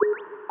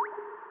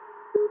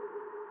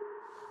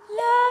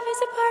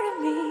part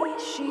of me,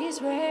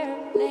 she's rare,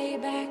 lay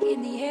back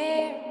in the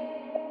air.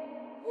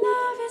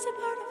 Love is a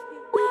part of me,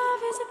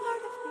 love is a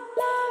part of me,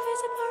 love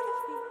is a part of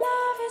me,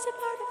 love is a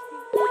part of me,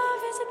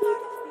 love is a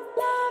part of me,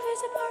 love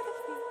is a part of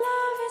me,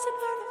 love is a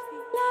part of me,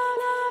 la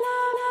la la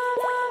la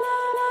la la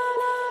la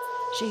la.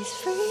 She's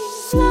free,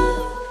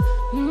 love,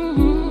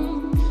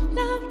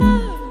 love,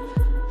 love,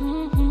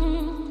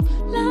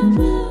 love,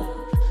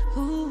 love,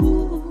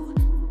 ooh.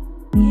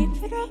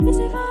 If it up is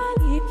if I,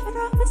 if it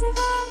up is if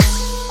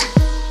I.